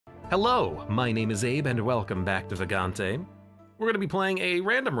Hello, my name is Abe and welcome back to Vagante. We're going to be playing a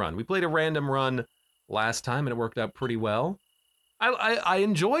random run. We played a random run last time and it worked out pretty well. I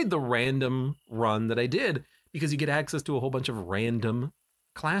enjoyed the random run that I did because you get access to a whole bunch of random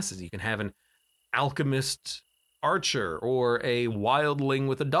classes. You can have an alchemist archer or a wildling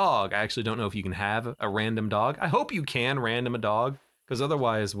with a dog. I actually don't know if you can have a random dog. I hope you can random a dog, because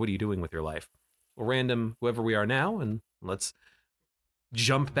otherwise, what are you doing with your life? We'll random whoever we are now, and let's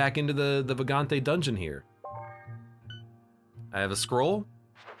jump back into the Vagante dungeon here. I have a scroll.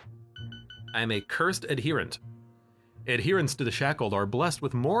 I am a cursed adherent. Adherents to the shackled are blessed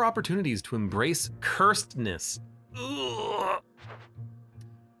with more opportunities to embrace cursedness. Ugh.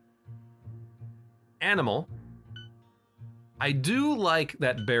 Animal. I do like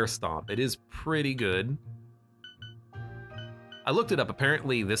that bear stomp. It is pretty good. I looked it up.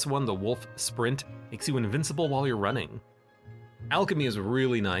 Apparently this one, the wolf sprint, makes you invincible while you're running. Alchemy is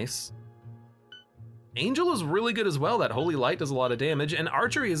really nice. Angel is really good as well. That holy light does a lot of damage, and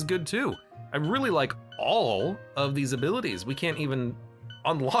archery is good too. I really like all of these abilities. We can't even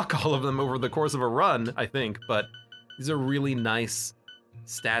unlock all of them over the course of a run, I think, but these are really nice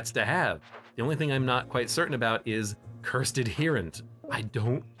stats to have. The only thing I'm not quite certain about is cursed adherent. I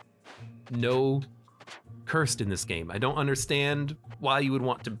don't know cursed in this game. I don't understand why you would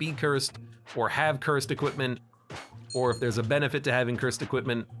want to be cursed or have cursed equipment, or if there's a benefit to having cursed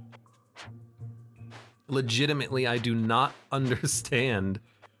equipment. Legitimately, I do not understand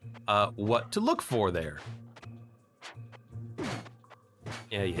what to look for there.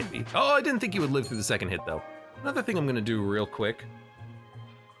 Yeah, you hit me. Oh, I didn't think you would live through the second hit though. Another thing I'm gonna do real quick.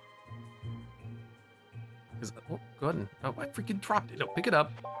 Oh, go ahead and, oh, I freaking dropped it. No, pick it up.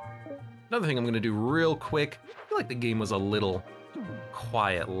 Another thing I'm gonna do real quick. I feel like the game was a little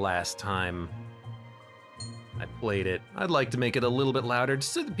quiet last time I played it. I'd like to make it a little bit louder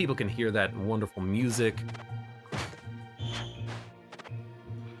just so that people can hear that wonderful music.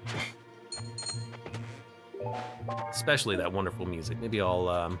 Especially that wonderful music. Maybe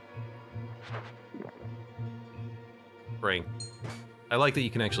I'll bring. I like that you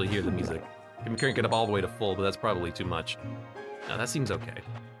can actually hear the music. You can crank it up all the way to full, but that's probably too much. No, that seems okay.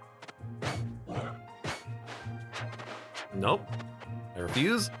 Nope. I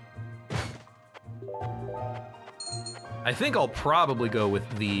refuse. I think I'll probably go with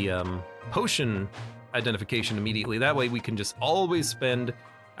the potion identification immediately. That way we can just always spend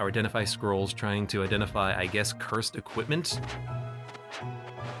our identify scrolls trying to identify, I guess, cursed equipment,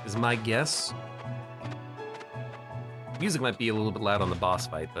 is my guess. Music might be a little bit loud on the boss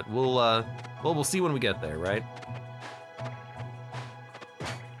fight, but we'll see when we get there, right?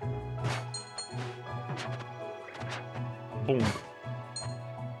 Boom.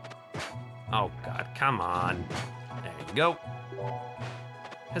 Oh God, come on. There you go.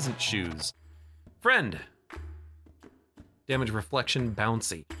 Peasant shoes. Friend. Damage reflection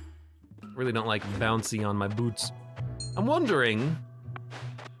bouncy. Really don't like bouncy on my boots. I'm wondering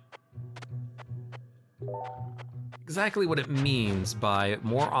exactly what it means by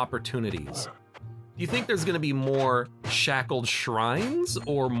more opportunities. Do you think there's gonna be more shackled shrines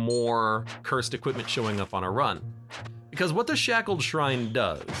or more cursed equipment showing up on a run? Because what the shackled shrine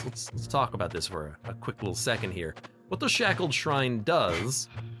does, let's talk about this for a quick little second here. What the shackled shrine does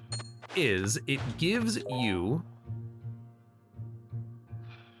is it gives you,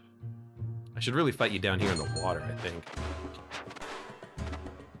 I should really fight you down here in the water, I think.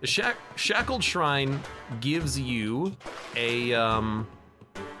 The shackled shrine gives you a,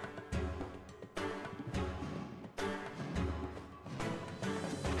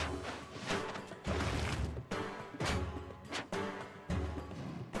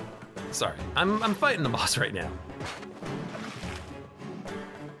 sorry, I'm fighting the boss right now.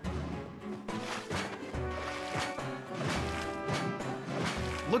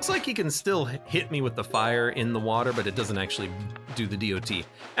 Looks like he can still hit me with the fire in the water, but it doesn't actually do the DOT.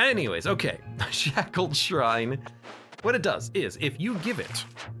 Anyways, okay, shackled shrine. What it does is, if you give it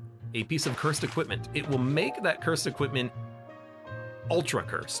a piece of cursed equipment, it will make that cursed equipment ultra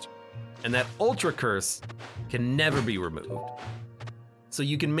cursed. And that ultra curse can never be removed. So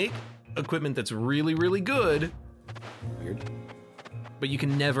you can make equipment that's really, really good, weird, but you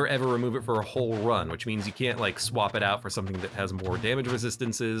can never ever remove it for a whole run, which means you can't like swap it out for something that has more damage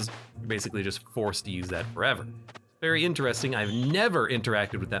resistances. You're basically just forced to use that forever. Very interesting. I've never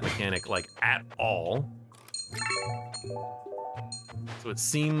interacted with that mechanic like at all. So it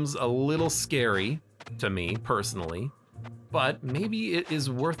seems a little scary to me personally, but maybe it is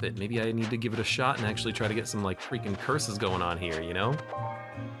worth it. Maybe I need to give it a shot and actually try to get some like freaking curses going on here, you know?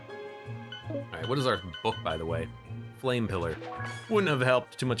 All right, what is our book, by the way? Flame Pillar. Wouldn't have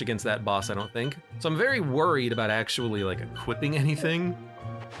helped too much against that boss, I don't think. So I'm very worried about actually, like, equipping anything.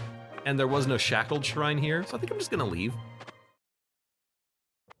 And there was no Shackled Shrine here, so I think I'm just gonna leave.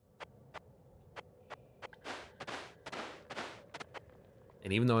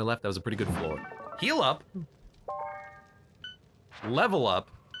 And even though I left, that was a pretty good floor. Heal up. Level up.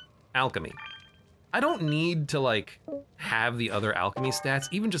 Alchemy. I don't need to, like, have the other alchemy stats.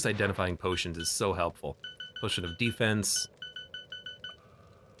 Even just identifying potions is so helpful. Potion of defense.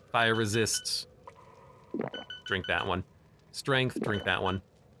 Fire resist. Drink that one. Strength, drink that one.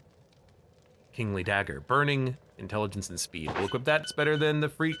 Kingly Dagger. Burning, intelligence, and speed. We'll equip that. It's better than the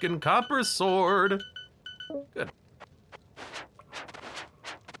freaking copper sword. Good.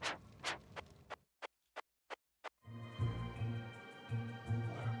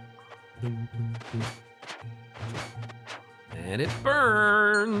 And it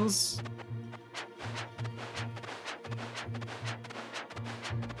burns.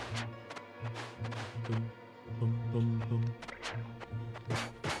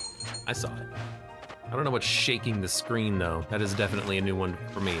 I saw it. I don't know what's shaking the screen though. That is definitely a new one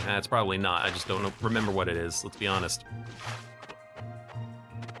for me. It's probably not. I just don't remember what it is. Let's be honest.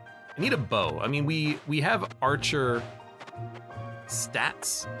 I need a bow. I mean, we have archer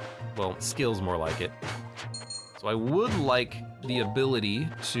stats. Well, skills more like it. So I would like the ability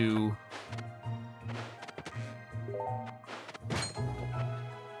to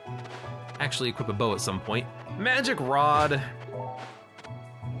actually equip a bow at some point. Magic Rod.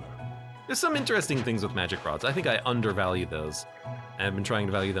 There's some interesting things with magic rods. I think I undervalue those. I've been trying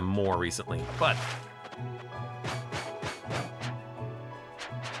to value them more recently, but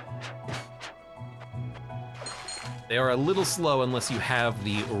they are a little slow unless you have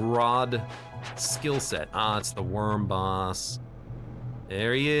the rod skill set. Ah, it's the worm boss.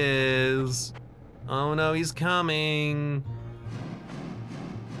 There he is. Oh no, he's coming.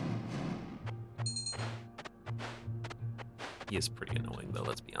 He is pretty annoying though,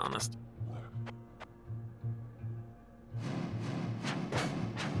 let's be honest.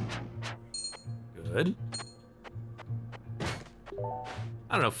 Good.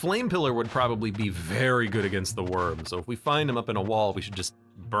 I don't know, Flame Pillar would probably be very good against the worm, so if we find him up in a wall, we should just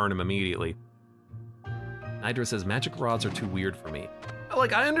burn him immediately. Nidra says, magic rods are too weird for me.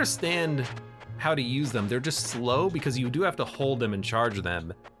 Like, I understand how to use them. They're just slow because you do have to hold them and charge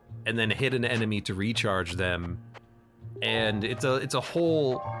them, and then hit an enemy to recharge them, and it's a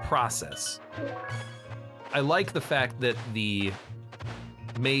whole process. I like the fact that the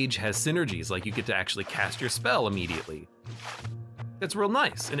mage has synergies, like you get to actually cast your spell immediately. That's real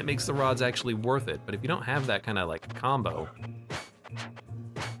nice, and it makes the rods actually worth it. But if you don't have that kind of like combo,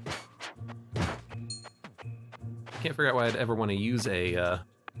 I can't figure out why I'd ever want to use a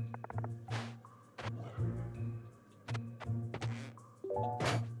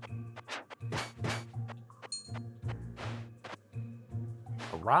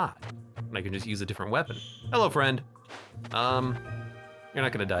rod when I can just use a different weapon. Hello, friend. You're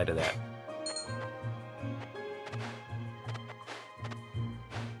not gonna die to that.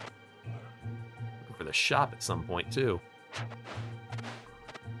 Looking for the shop at some point too.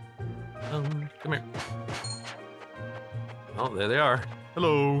 Come here. Oh, there they are.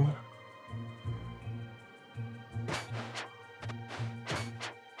 Hello.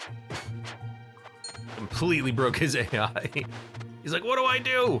 Completely broke his AI. He's like, what do I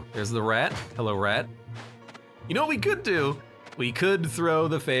do? There's the rat. Hello, rat. You know what we could do? We could throw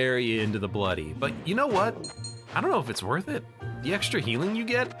the fairy into the bloody, but you know what? I don't know if it's worth it. The extra healing you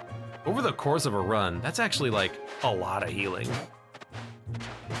get over the course of a run, that's actually like a lot of healing.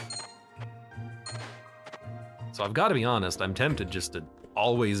 So I've got to be honest, I'm tempted just to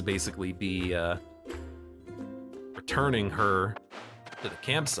always basically be returning her to the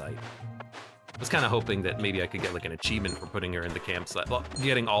campsite. I was kind of hoping that maybe I could get like an achievement for putting her in the campsite. Well,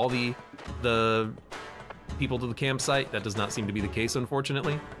 getting all the people to the campsite, that does not seem to be the case,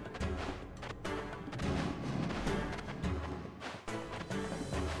 unfortunately.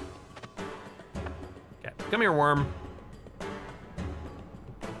 Okay, come here, worm.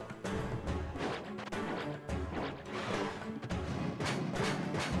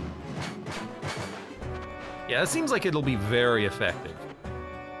 Yeah, it seems like it'll be very effective.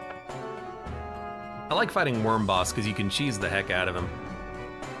 I like fighting Worm Boss because you can cheese the heck out of him.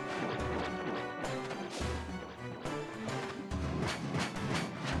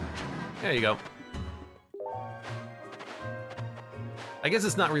 There you go. I guess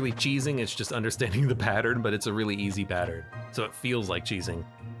it's not really cheesing, it's just understanding the pattern, but it's a really easy pattern, so it feels like cheesing.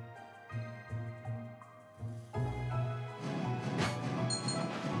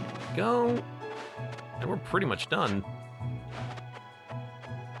 Go. And we're pretty much done.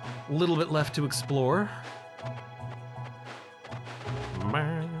 A little bit left to explore.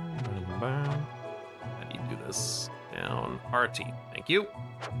 How do you do this? Down RT. Thank you.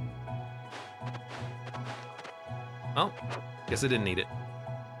 Oh, guess I didn't need it.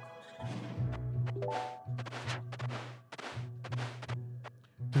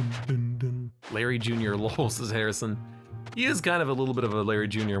 Dun, dun, dun. Larry Jr. lol, says Harrison. He is kind of a little bit of a Larry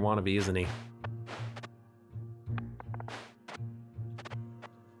Jr. wannabe, isn't he?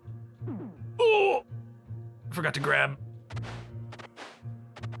 Oh! Forgot to grab.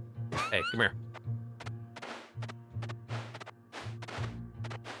 Hey, come here.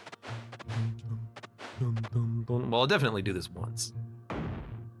 Well, I'll definitely do this once.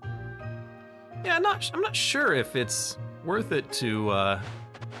 Yeah, I'm not sure if it's worth it to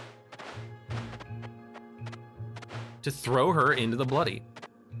throw her into the bloody.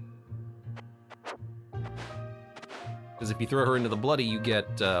 Because if you throw her into the bloody, you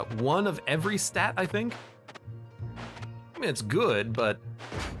get one of every stat, I think. I mean, it's good, but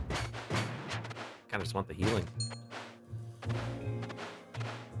kind of just want the healing.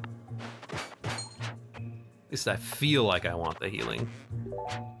 At least I feel like I want the healing.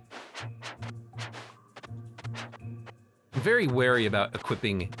 I'm very wary about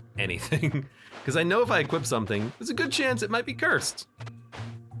equipping anything, because I know if I equip something, there's a good chance it might be cursed.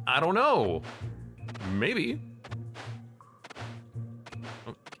 I don't know. Maybe.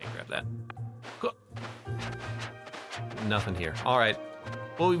 Oh, can't grab that. Nothing here. All right.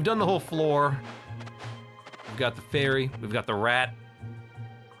 Well, we've done the whole floor. We've got the fairy. We've got the rat.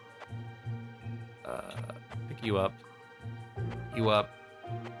 Pick you up. You up.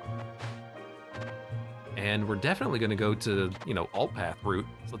 And we're definitely gonna go to, you know, alt path route.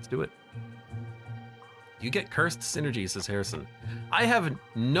 So let's do it. You get cursed synergy, says Harrison. I have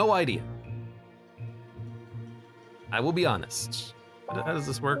no idea. I will be honest. How does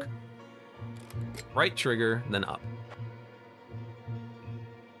this work? Right trigger, then up.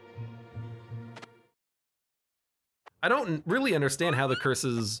 I don't really understand how the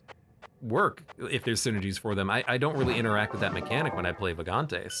curses work, if there's synergies for them. I don't really interact with that mechanic when I play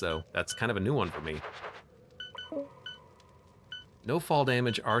Vagante, so that's kind of a new one for me. No fall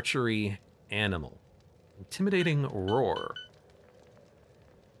damage, archery, animal. Intimidating roar.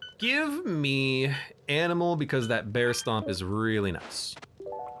 Give me animal because that bear stomp is really nice.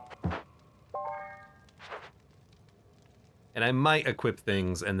 And I might equip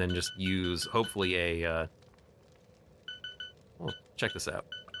things and then just use, hopefully, a, well, check this out.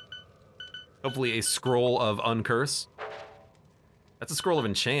 Hopefully a scroll of uncurse. That's a scroll of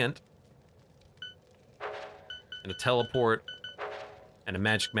enchant. And a teleport. And a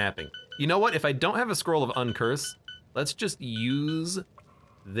magic mapping. You know what? If I don't have a scroll of uncurse, let's just use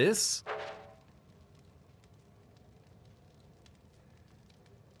this.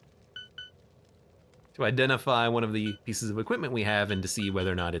 To identify one of the pieces of equipment we have and to see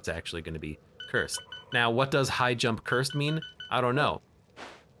whether or not it's actually going to be cursed. Now, what does high jump cursed mean? I don't know.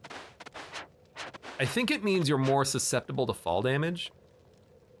 I think it means you're more susceptible to fall damage.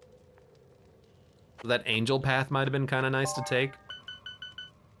 So that angel path might have been kind of nice to take.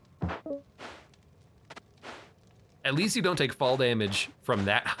 At least you don't take fall damage from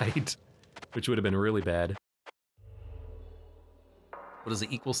that height, which would have been really bad. What does the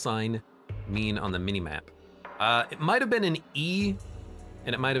equal sign mean on the minimap? It might have been an E,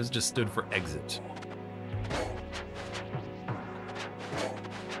 and it might have just stood for exit.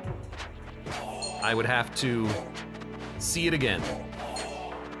 I would have to see it again.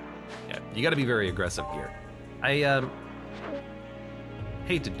 Yeah, you gotta be very aggressive here. I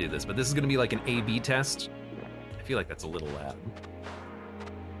hate to do this, but this is gonna be like an A/B test. I feel like that's a little loud.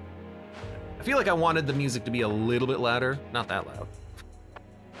 I feel like I wanted the music to be a little bit louder, not that loud.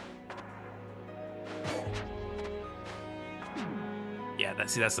 Yeah,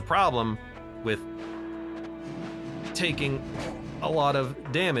 that's the problem with taking a lot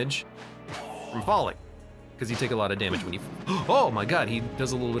of damage from falling, because you take a lot of damage when you. Oh my God, he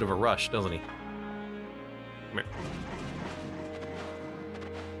does a little bit of a rush, doesn't he? Come here.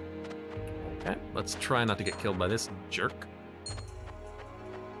 Okay, let's try not to get killed by this jerk.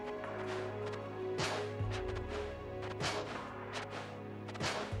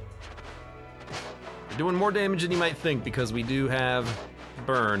 We're doing more damage than you might think because we do have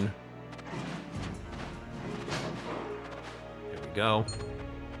burn. There we go.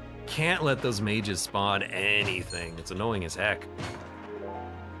 Can't let those mages spawn anything. It's annoying as heck.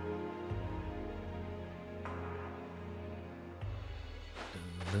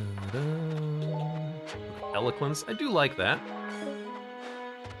 Eloquence, I do like that.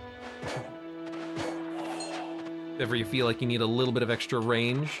 If ever you feel like you need a little bit of extra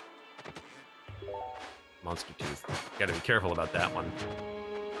range. Monster tooth. Gotta be careful about that one.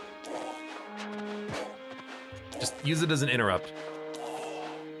 Just use it as an interrupt.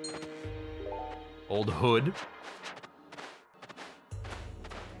 Old hood.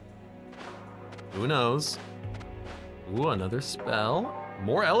 Who knows? Ooh, another spell.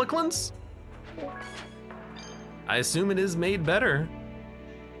 More eloquence? I assume it is made better.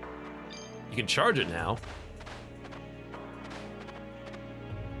 You can charge it now.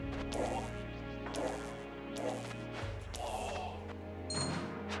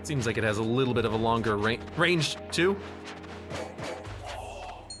 Seems like it has a little bit of a longer range too.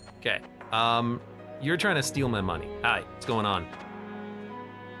 Okay, you're trying to steal my money. Hi, what's going on?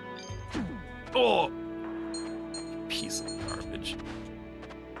 Oh, piece of garbage.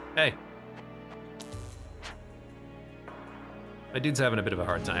 Hey. My dude's having a bit of a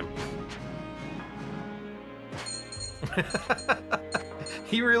hard time.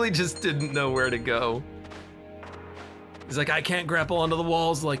 He really just didn't know where to go. He's like, I can't grapple onto the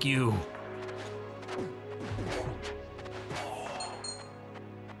walls like you.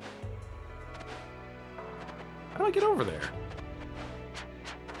 How do I get over there?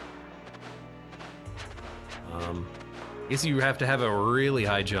 Guess you have to have a really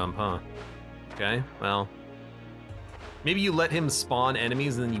high jump, huh? Okay, well. Maybe you let him spawn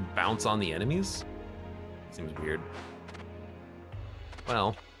enemies and then you bounce on the enemies? Seems weird.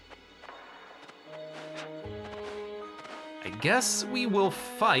 Well. I guess we will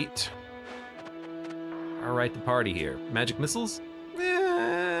fight. All right, the party here. Magic missiles?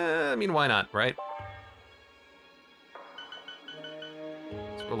 I mean, why not, right?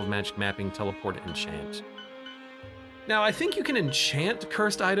 Scroll of magic mapping, teleport, enchant. Now, I think you can enchant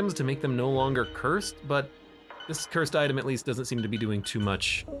cursed items to make them no longer cursed, but this cursed item at least doesn't seem to be doing too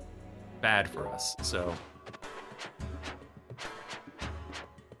much bad for us, so.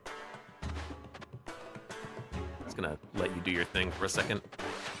 Just gonna let you do your thing for a second.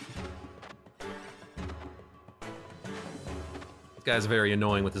 This guy's very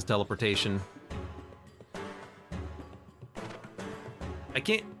annoying with his teleportation.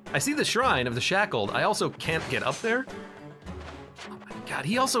 I see the shrine of the shackled. I also can't get up there. Oh my God,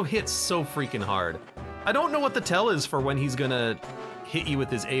 he also hits so freaking hard. I don't know what the tell is for when he's gonna hit you with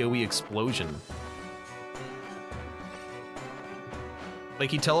his AoE explosion. Like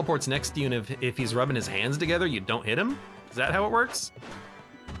he teleports next to you, and if he's rubbing his hands together, you don't hit him? Is that how it works?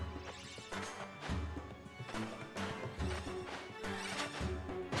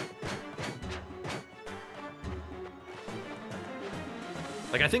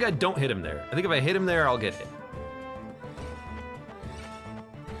 Like, I think I don't hit him there. I think if I hit him there, I'll get hit.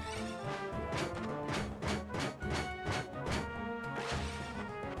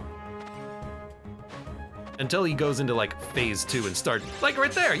 Until he goes into like phase 2 and starts, like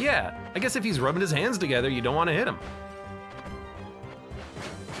right there, yeah. I guess if he's rubbing his hands together, you don't want to hit him.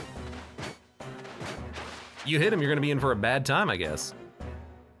 You hit him, you're gonna be in for a bad time, I guess.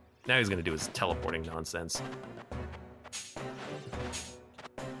 Now he's gonna do his teleporting nonsense.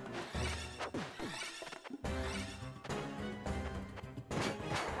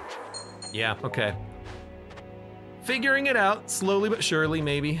 Yeah, okay. Figuring it out, slowly but surely,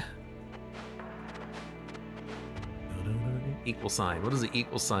 maybe. Equal sign, what does the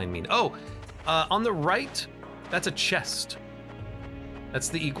equal sign mean? Oh, on the right, that's a chest. That's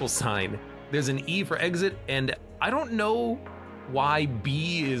the equal sign. There's an E for exit, and I don't know why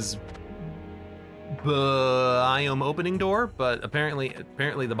B is biome opening door, but apparently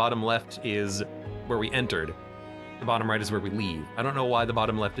the bottom left is where we entered. The bottom right is where we leave. I don't know why the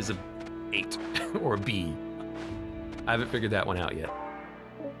bottom left is a 8 or a B. I haven't figured that one out yet.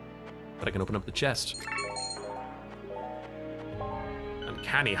 But I can open up the chest.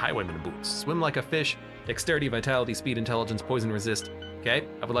 Uncanny highwayman boots. Swim like a fish. Dexterity, vitality, speed, intelligence, poison resist. Okay,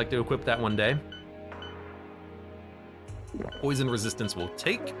 I would like to equip that one day. Poison resistance will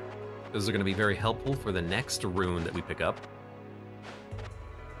take. Those are gonna be very helpful for the next rune that we pick up.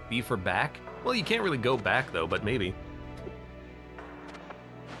 B for back. Well, you can't really go back though, but maybe.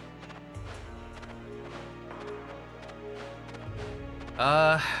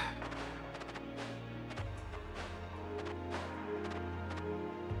 I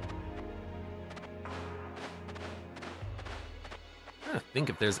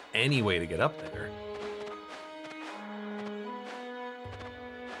think if there's any way to get up there.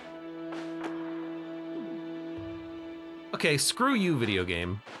 Okay, screw you, video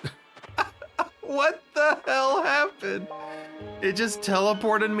game. What the hell happened? It just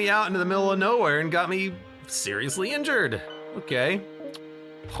teleported me out into the middle of nowhere and got me seriously injured. Okay.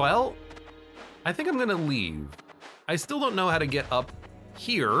 Well, I think I'm gonna leave. I still don't know how to get up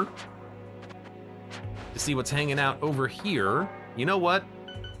here to see what's hanging out over here. You know what?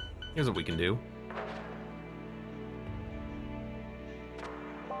 Here's what we can do.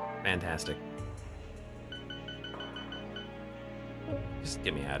 Fantastic. Just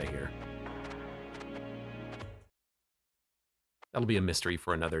get me out of here. That'll be a mystery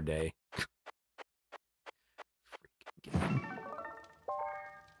for another day.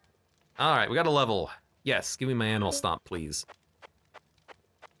 All right, we got a level. Yes, give me my animal stomp, please.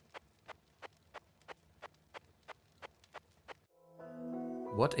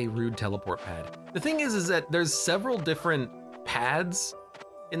 What a rude teleport pad. The thing is that there's several different pads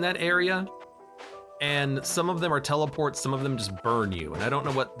in that area, and some of them are teleports, some of them just burn you, and I don't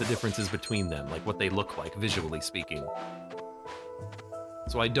know what the difference is between them, like what they look like, visually speaking.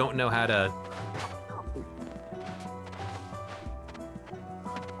 So I don't know how to...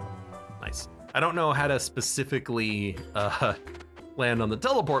 Nice. I don't know how to specifically land on the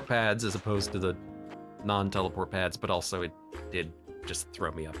teleport pads as opposed to the non-teleport pads, but also it did just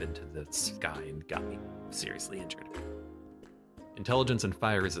throw me up into the sky and got me seriously injured. Intelligence and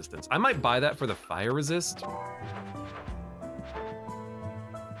fire resistance. I might buy that for the fire resist.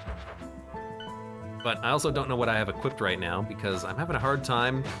 But I also don't know what I have equipped right now because I'm having a hard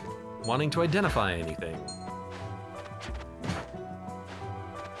time wanting to identify anything.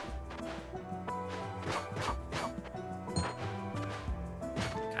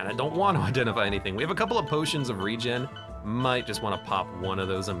 Kinda don't want to identify anything. We have a couple of potions of regen. Might just want to pop one of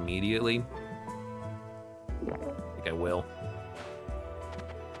those immediately. I think I will.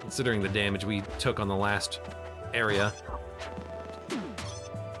 Considering the damage we took on the last area.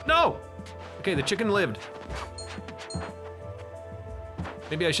 No! Okay, the chicken lived.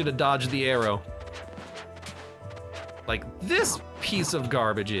 Maybe I should have dodged the arrow. Like this piece of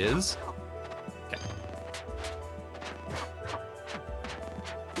garbage is. Okay.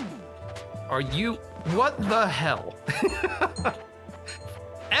 Are you, what the hell?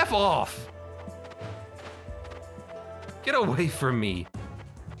 F off! Get away from me.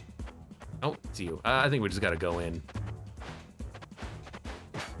 Oh, it's you. I think we just gotta go in.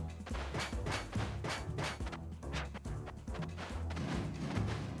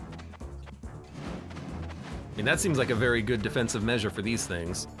 I mean, that seems like a very good defensive measure for these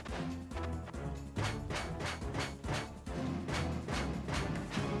things.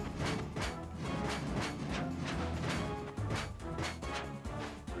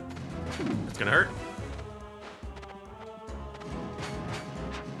 It's gonna hurt.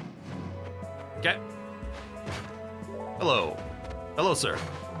 Okay. Hello. Hello, sir.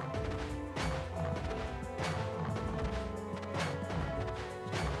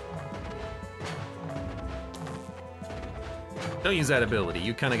 Don't use that ability.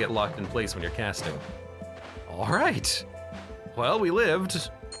 You kind of get locked in place when you're casting. All right. Well, we lived.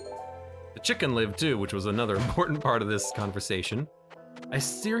 The chicken lived too, which was another important part of this conversation. I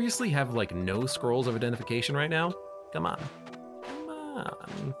seriously have like no scrolls of identification right now. Come on. Come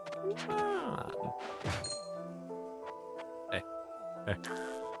on. Come on. Hey. Hey.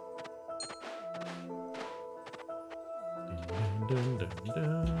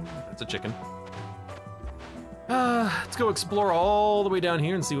 That's a chicken. Let's go explore all the way down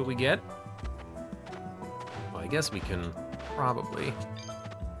here and see what we get. Well, I guess we can probably.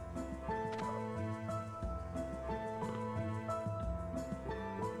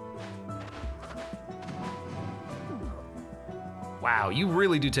 Wow, you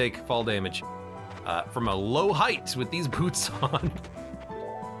really do take fall damage from a low height with these boots on.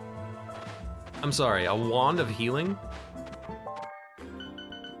 I'm sorry, a wand of healing?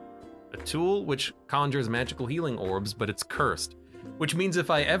 Tool which conjures magical healing orbs, but it's cursed, which means if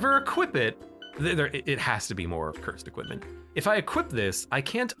I ever equip it, it has to be more cursed equipment. If I equip this, I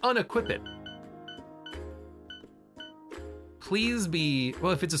can't unequip it. Please be,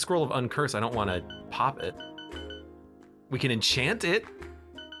 well, if it's a scroll of uncurse, I don't want to pop it. We can enchant it.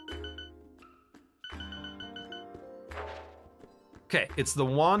 Okay, it's the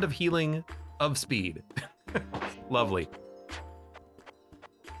wand of healing of speed. Lovely.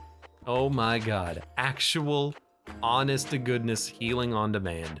 Oh my God, actual, honest to goodness healing on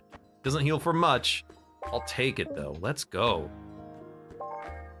demand. Doesn't heal for much, I'll take it though, let's go.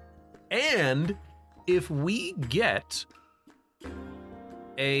 And if we get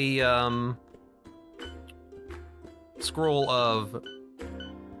a scroll of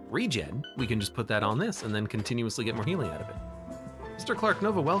regen, we can just put that on this and then continuously get more healing out of it. Mr. Clark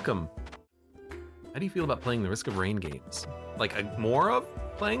Nova, welcome. How do you feel about playing the Risk of Rain games? Like more of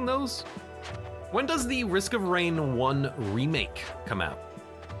playing those? When does the Risk of Rain 1 remake come out?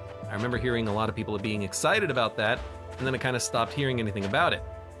 I remember hearing a lot of people being excited about that. and then I kind of stopped hearing anything about it.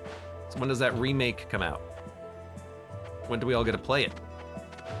 So when does that remake come out? When do we all get to play it?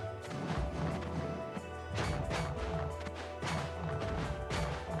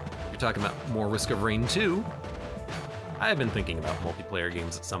 You're talking about more Risk of Rain 2. I have been thinking about multiplayer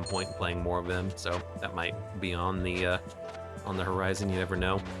games at some point and playing more of them, so that might be on the horizon. You never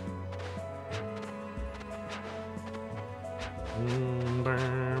know. I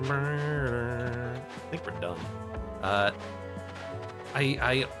think we're done.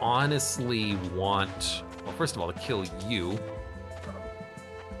 I honestly want, well, first of all, to kill you.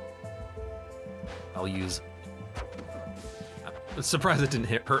 I'll use, I'm surprised it didn't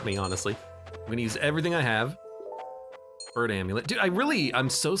hurt me, honestly. I'm gonna use everything I have. Bird amulet. Dude, I'm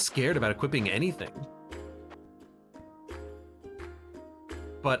so scared about equipping anything.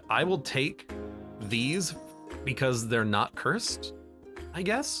 But I will take these because they're not cursed, I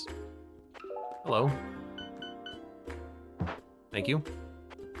guess. Hello. Thank you.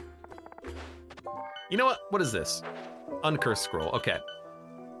 You know what? What is this? Uncursed scroll. Okay.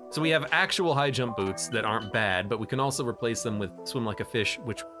 So we have actual high jump boots that aren't bad, but we can also replace them with swim like a fish,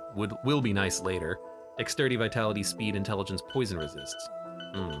 which will be nice later. Dexterity, vitality, speed, intelligence, poison resists.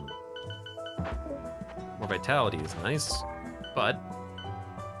 More vitality is nice, but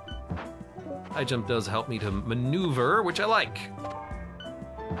high jump does help me to maneuver, which I like.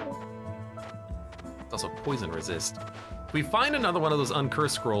 It's also poison resist. If we find another one of those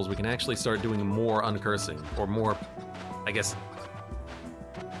uncursed scrolls, we can actually start doing more uncursing, or more, I guess,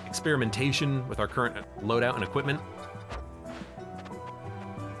 experimentation with our current loadout and equipment.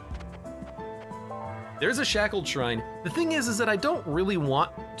 There's a shackled shrine. The thing is that I don't really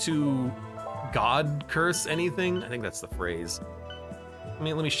want to god curse anything. I think that's the phrase.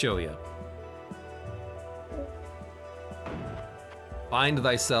 Let me show you. Find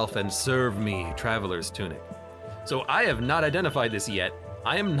thyself and serve me, traveler's tunic. So I have not identified this yet.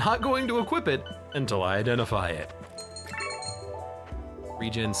 I am not going to equip it until I identify it.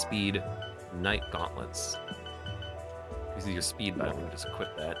 Regen speed, night gauntlets. This is your speed button, let me just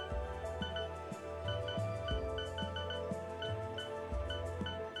equip that.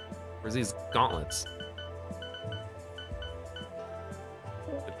 Where's these gauntlets?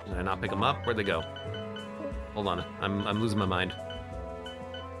 Did I not pick them up? Where'd they go? Hold on, I'm losing my mind.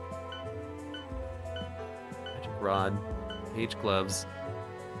 Magic rod, page gloves,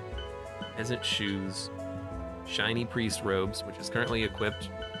 peasant shoes, shiny priest robes, which is currently equipped.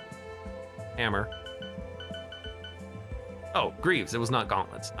 Hammer. Oh, greaves, it was not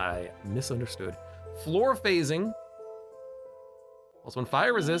gauntlets. I misunderstood. Floor phasing. Also, when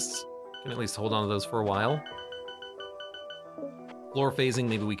fire resists, can at least hold on to those for a while. Floor phasing,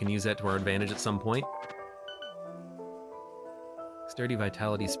 maybe we can use that to our advantage at some point. Dexterity,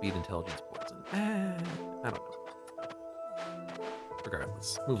 vitality, speed, intelligence, poison. I don't know.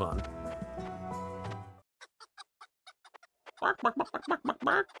 Regardless, move on. Bark, bark, bark, bark, bark, bark,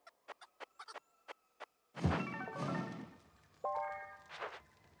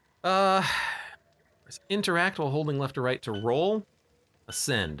 bark. Interact while holding left or right to roll.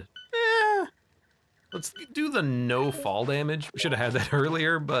 Ascend. Let's do the no fall damage. We should have had that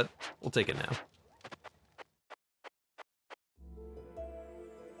earlier, but we'll take it now.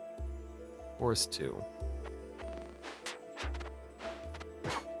 Force 2.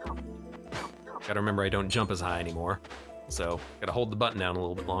 Gotta remember I don't jump as high anymore, so gotta hold the button down a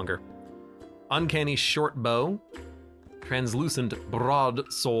little bit longer. Uncanny short bow. Translucent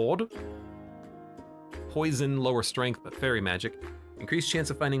broadsword. Poison, lower strength, but fairy magic. Increased chance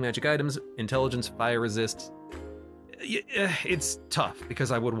of finding magic items, intelligence, fire resist. It's tough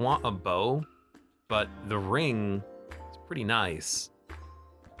because I would want a bow, but the ring is pretty nice.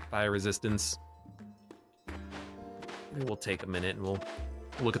 Fire resistance. Maybe we'll take a minute and we'll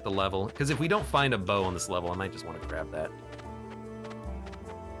look at the level, because if we don't find a bow on this level, I might just want to grab that.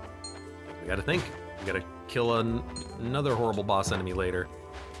 We gotta think. We gotta kill another horrible boss enemy later.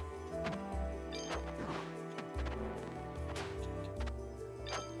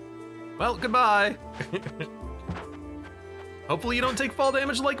 Well, goodbye. Hopefully you don't take fall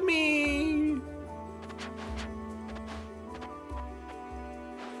damage like me.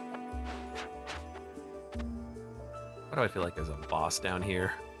 Why do I feel like there's a boss down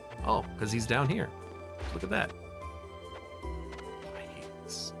here? Oh, because he's down here. Look at that. I hate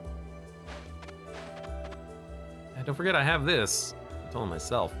this. And don't forget I have this. I'm telling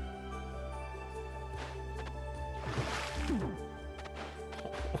myself.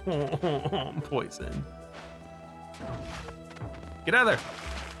 Poison. Get out of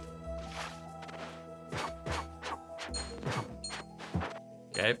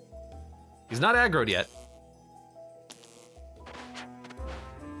there. Okay. He's not aggroed yet.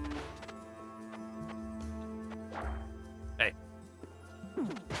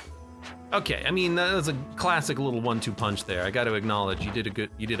 Okay, I mean, that was a classic little 1-2 punch there. I got to acknowledge you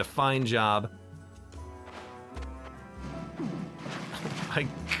did a fine job. Oh my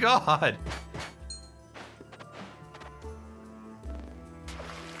God.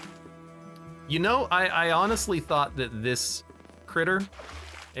 You know, I honestly thought that this critter,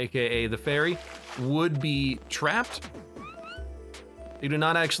 AKA the fairy, would be trapped. They do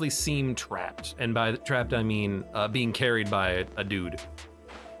not actually seem trapped. And by trapped, I mean being carried by a dude.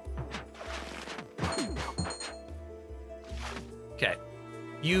 Okay,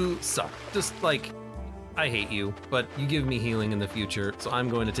 you suck. Just like, I hate you, but you give me healing in the future, so I'm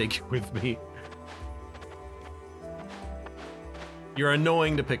going to take you with me. You're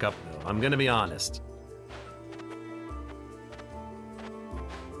annoying to pick up, though. I'm gonna be honest.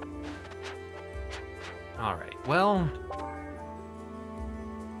 All right, well.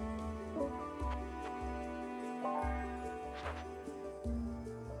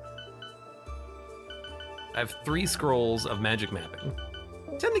 I have 3 scrolls of magic mapping.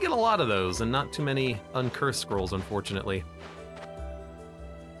 I tend to get a lot of those, and not too many uncursed scrolls, unfortunately.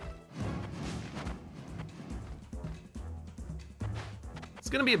 It's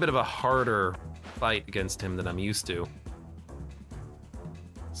gonna be a bit of a harder fight against him than I'm used to.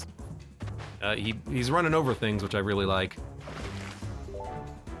 He's running over things, which I really like.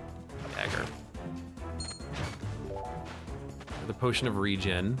 Dagger. The potion of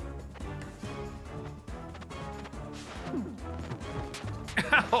regen.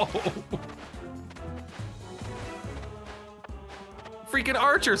 Ow! Freaking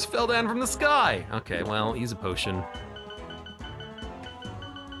archers fell down from the sky! Okay, well, use a potion.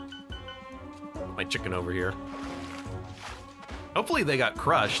 Put my chicken over here. Hopefully they got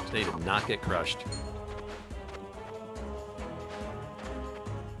crushed. They did not get crushed.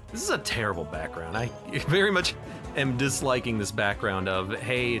 This is a terrible background. I very much am disliking this background of,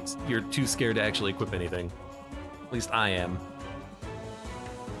 hey, you're too scared to actually equip anything. At least I am.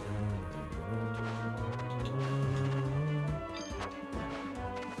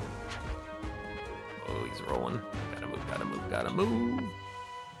 Oh, he's rolling. Gotta move, gotta move, gotta move.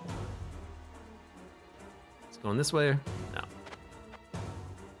 It's going this way. No.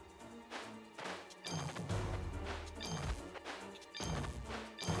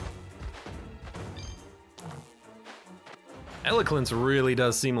 Eloquence really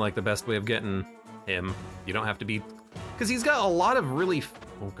does seem like the best way of getting him. You don't have to be... Because he's got a lot of really,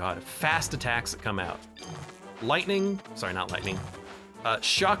 oh god, fast attacks that come out. Lightning, sorry, not lightning.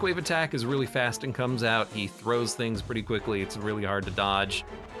 Shockwave attack is really fast and comes out. He throws things pretty quickly. It's really hard to dodge.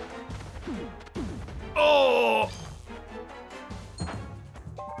 Oh!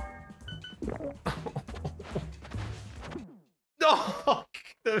 Oh,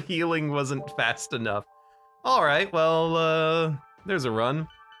 the healing wasn't fast enough. All right, well, there's a run.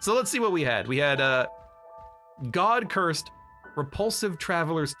 So let's see what we had. We had God-cursed Repulsive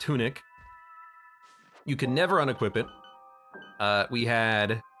Traveler's Tunic. You can never unequip it. We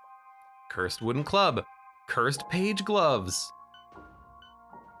had Cursed Wooden Club, Cursed Page Gloves,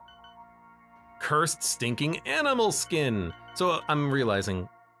 Cursed Stinking Animal Skin. So I'm realizing,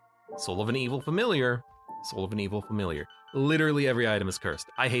 Soul of an Evil Familiar, Soul of an Evil Familiar. Literally every item is cursed.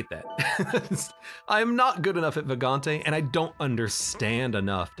 I hate that. I'm not good enough at Vagante, and I don't understand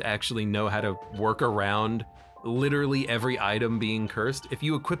enough to actually know how to work around literally every item being cursed. If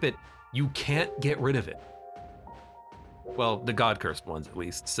you equip it, you can't get rid of it. Well, the God-cursed ones at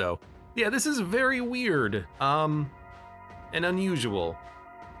least, so. Yeah, this is very weird, and unusual.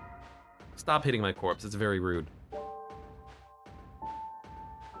 Stop hitting my corpse, it's very rude.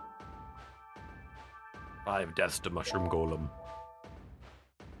 5 deaths to Mushroom Golem.